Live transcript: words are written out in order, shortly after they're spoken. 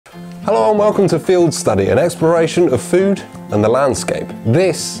Hello and welcome to Fieldstudy, an exploration of food and the landscape.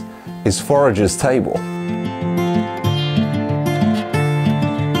 This is Forager's Table.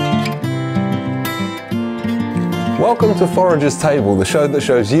 Welcome to Forager's Table, the show that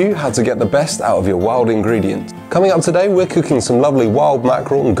shows you how to get the best out of your wild ingredients. Coming up today, we're cooking some lovely wild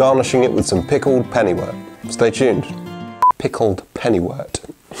mackerel and garnishing it with some pickled pennywort. Stay tuned. Pickled pennywort.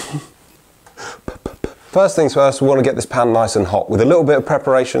 First things first, we want to get this pan nice and hot. With a little bit of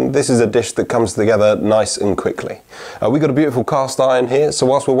preparation, this is a dish that comes together nice and quickly. We've got a beautiful cast iron here, so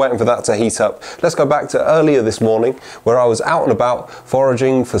whilst we're waiting for that to heat up, let's go back to earlier this morning where I was out and about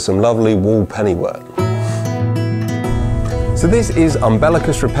foraging for some lovely wall pennywort. So this is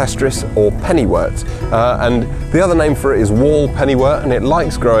Umbilicus Rupestris, or pennywort, and the other name for it is Wall Pennywort, and it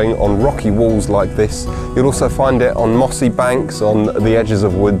likes growing on rocky walls like this. You'll also find it on mossy banks, on the edges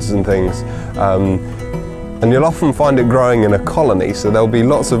of woods and things. And you'll often find it growing in a colony, so there'll be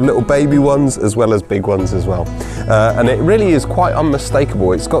lots of little baby ones as well as big ones as well. And it really is quite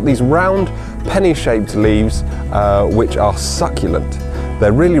unmistakable. It's got these round penny-shaped leaves which are succulent.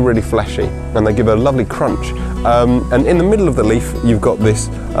 They're really, really fleshy and they give a lovely crunch. And in the middle of the leaf you've got this,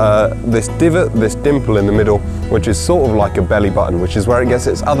 this divot, this dimple in the middle, which is sort of like a belly button, which is where it gets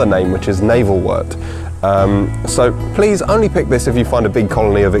its other name, which is navelwort. So please only pick this if you find a big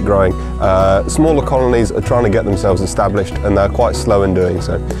colony of it growing. Smaller colonies are trying to get themselves established and they're quite slow in doing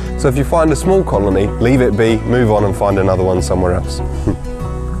so. So if you find a small colony, leave it be, move on and find another one somewhere else.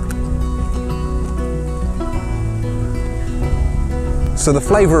 So the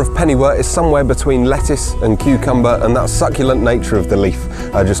flavour of pennywort is somewhere between lettuce and cucumber, and that succulent nature of the leaf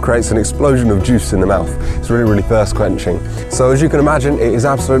just creates an explosion of juice in the mouth. It's really, really thirst quenching. So as you can imagine, it is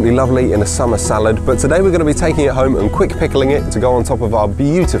absolutely lovely in a summer salad, but today we're going to be taking it home and quick pickling it to go on top of our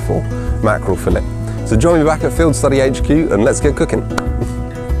beautiful mackerel fillet. So join me back at Fieldstudy HQ and let's get cooking.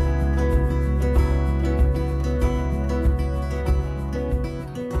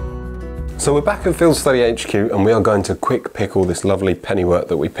 So we're back at Fieldstudy HQ and we are going to quick pickle this lovely pennywort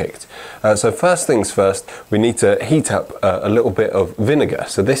that we picked. So first things first, we need to heat up a little bit of vinegar.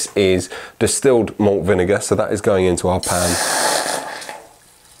 So this is distilled malt vinegar, so that is going into our pan.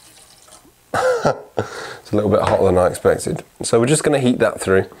 It's a little bit hotter than I expected. So we're just going to heat that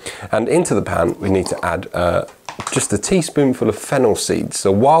through, and into the pan we need to add just a teaspoonful of fennel seeds.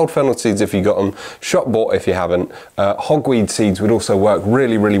 So wild fennel seeds if you got them, shop bought if you haven't. Hogweed seeds would also work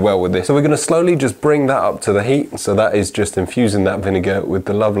really, really well with this. So we're going to slowly just bring that up to the heat. So that is just infusing that vinegar with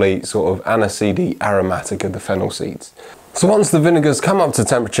the lovely sort of aniseedy aromatic of the fennel seeds. So once the vinegar's come up to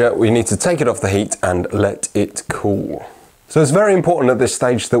temperature, we need to take it off the heat and let it cool. So it's very important at this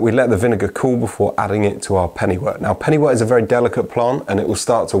stage that we let the vinegar cool before adding it to our pennywort. Now pennywort is a very delicate plant and it will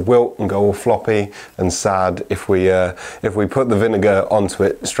start to wilt and go all floppy and sad if we put the vinegar onto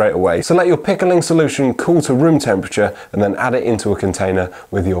it straight away. So let your pickling solution cool to room temperature and then add it into a container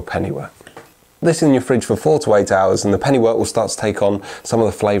with your pennywort. This in your fridge for 4 to 8 hours and the pennywort will start to take on some of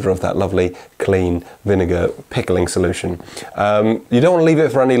the flavour of that lovely clean vinegar pickling solution. You don't want to leave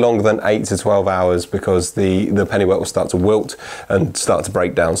it for any longer than 8 to 12 hours because the pennywort will start to wilt and start to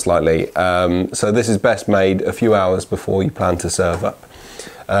break down slightly. So this is best made a few hours before you plan to serve up.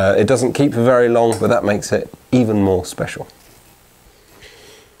 It doesn't keep for very long, but that makes it even more special.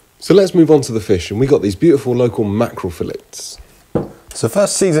 So let's move on to the fish, and we got these beautiful local mackerel fillets. So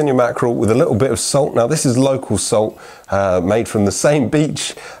first season your mackerel with a little bit of salt. Now this is local salt made from the same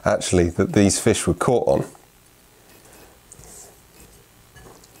beach actually that these fish were caught on.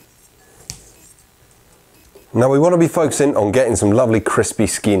 Now we want to be focusing on getting some lovely crispy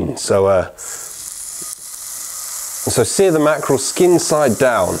skin. So sear the mackerel skin side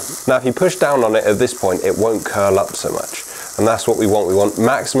down. Now if you push down on it at this point it won't curl up so much. And that's what we want. We want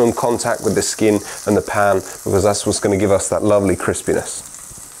maximum contact with the skin and the pan because that's what's going to give us that lovely crispiness.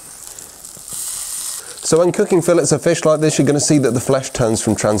 So when cooking fillets of fish like this, you're going to see that the flesh turns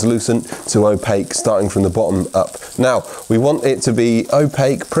from translucent to opaque, starting from the bottom up. Now, we want it to be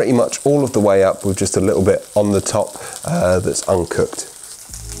opaque pretty much all of the way up with just a little bit on the top that's uncooked.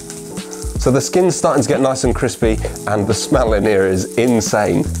 So the skin's starting to get nice and crispy and the smell in here is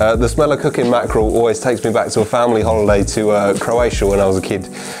insane. The smell of cooking mackerel always takes me back to a family holiday to Croatia when I was a kid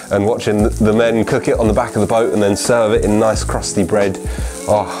and watching the men cook it on the back of the boat and then serve it in nice crusty bread.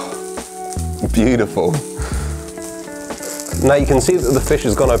 Oh, beautiful. Now you can see that the fish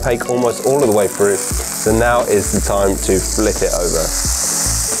has gone opaque almost all of the way through, so now is the time to flip it over.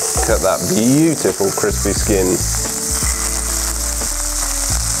 Look at that beautiful crispy skin.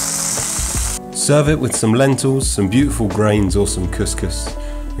 Serve it with some lentils, some beautiful grains or some couscous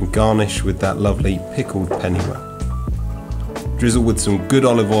and garnish with that lovely pickled pennywort. drizzle with some good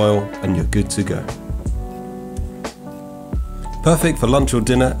olive oil, and you're good to go. Perfect for lunch or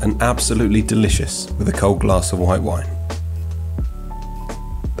dinner and absolutely delicious with a cold glass of white wine.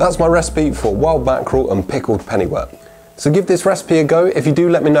 That's my recipe for wild mackerel and pickled pennywort. So give this recipe a go. If you do,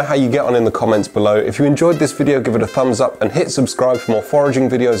 let me know how you get on in the comments below. If you enjoyed this video, give it a thumbs up and hit subscribe for more foraging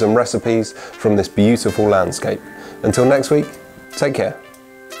videos and recipes from this beautiful landscape. Until next week, take care.